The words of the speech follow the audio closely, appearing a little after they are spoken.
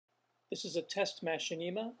This is a test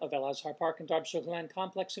machinima of El Azhar Park and Darb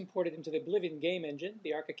complex imported into the Oblivion game engine.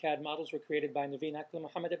 The ArchiCAD models were created by Naveen Akla,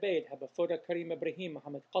 Mohammed Abeid, Habafoda Karim Ibrahim,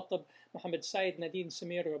 Mohammed Qatab, Mohammed Said, Nadine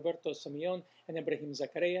Samir, Roberto Samion, and Ibrahim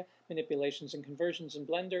Zakaria. Manipulations and conversions in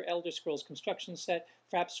Blender, Elder Scrolls Construction Set,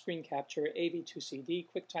 Fraps Screen Capture, AV2CD,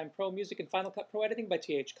 QuickTime Pro Music, and Final Cut Pro Editing by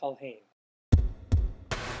T.H. Culhane.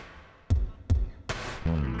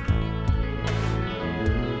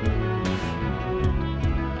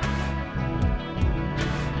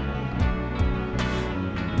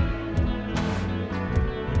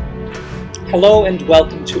 Hello and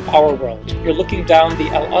welcome to our world. You're looking down the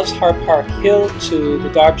El Azhar Park hill to the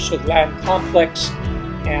Darb complex,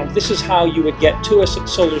 and this is how you would get to us at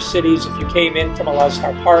Solar Cities. If you came in from El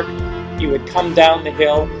Azhar Park, you would come down the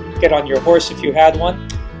hill, get on your horse if you had one.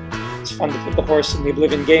 It's fun to put the horse in the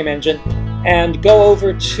Oblivion game engine, and go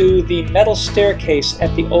over to the metal staircase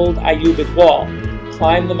at the old Ayyubid wall.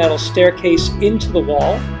 Climb the metal staircase into the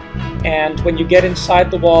wall, and when you get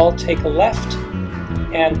inside the wall, take a left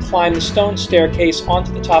and climb the stone staircase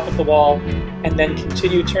onto the top of the wall, and then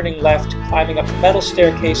continue turning left, climbing up the metal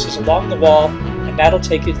staircases along the wall, and that'll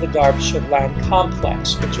take you to the Darb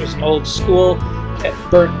complex, which was an old school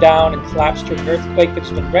that burnt down and collapsed during an earthquake that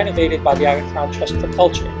has been renovated by the Aga Khan Trust for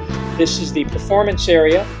Culture. This is the performance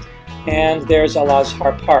area, and there's El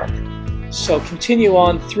Azhar Park. So continue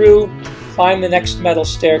on through, climb the next metal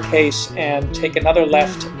staircase, and take another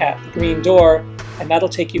left at the green door, and that'll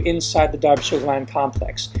take you inside the Darb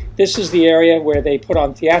complex. This is the area where they put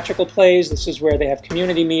on theatrical plays, this is where they have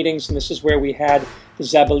community meetings, and this is where we had the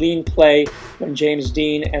Zabaleen play when James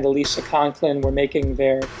Dean and Elisa Conklin were making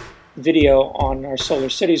their video on our Solar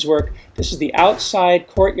Cities work. This is the outside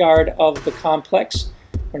courtyard of the complex.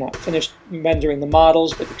 We're not finished rendering the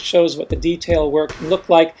models, but it shows what the detail work can look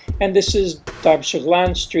like. And this is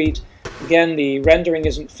Darb Street. Again, the rendering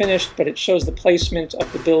isn't finished, but it shows the placement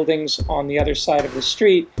of the buildings on the other side of the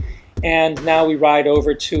street. And now we ride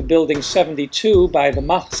over to Building 72 by the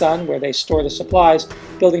Makhzan, where they store the supplies.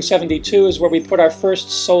 Building 72 is where we put our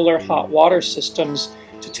first solar hot water systems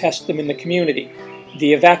to test them in the community.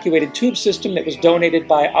 The evacuated tube system that was donated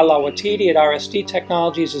by Ala Watidi at RSD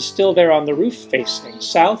Technologies is still there on the roof facing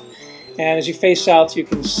south. And as you face south, you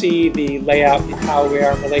can see the layout and how we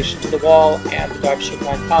are in relation to the wall and the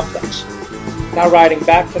Darb complex. Now riding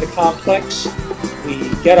back to the complex, we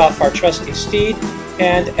get off our trusty steed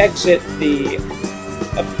and exit the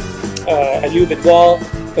Ayyubid wall,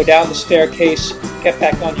 go down the staircase, get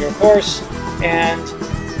back on your horse, and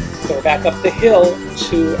go back up the hill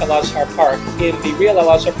to El Azhar Park. In the real El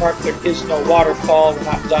Azhar Park, there is no waterfall. We're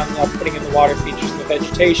not done putting in the water features and the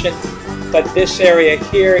vegetation. But this area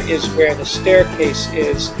here is where the staircase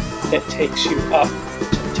is that takes you up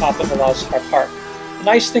to the top of El Azhar Park. The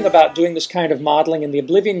nice thing about doing this kind of modeling in the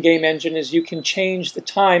Oblivion game engine is you can change the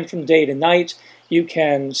time from day to night. You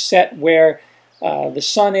can set where the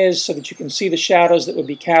sun is so that you can see the shadows that would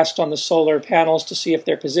be cast on the solar panels to see if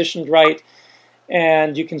they're positioned right.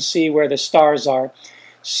 And you can see where the stars are.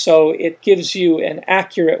 So it gives you an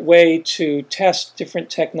accurate way to test different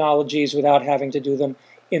technologies without having to do them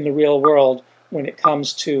in the real world when it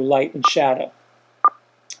comes to light and shadow.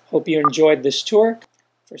 Hope you enjoyed this tour.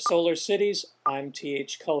 For Solar Cities, I'm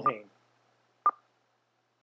T.H. Culhane.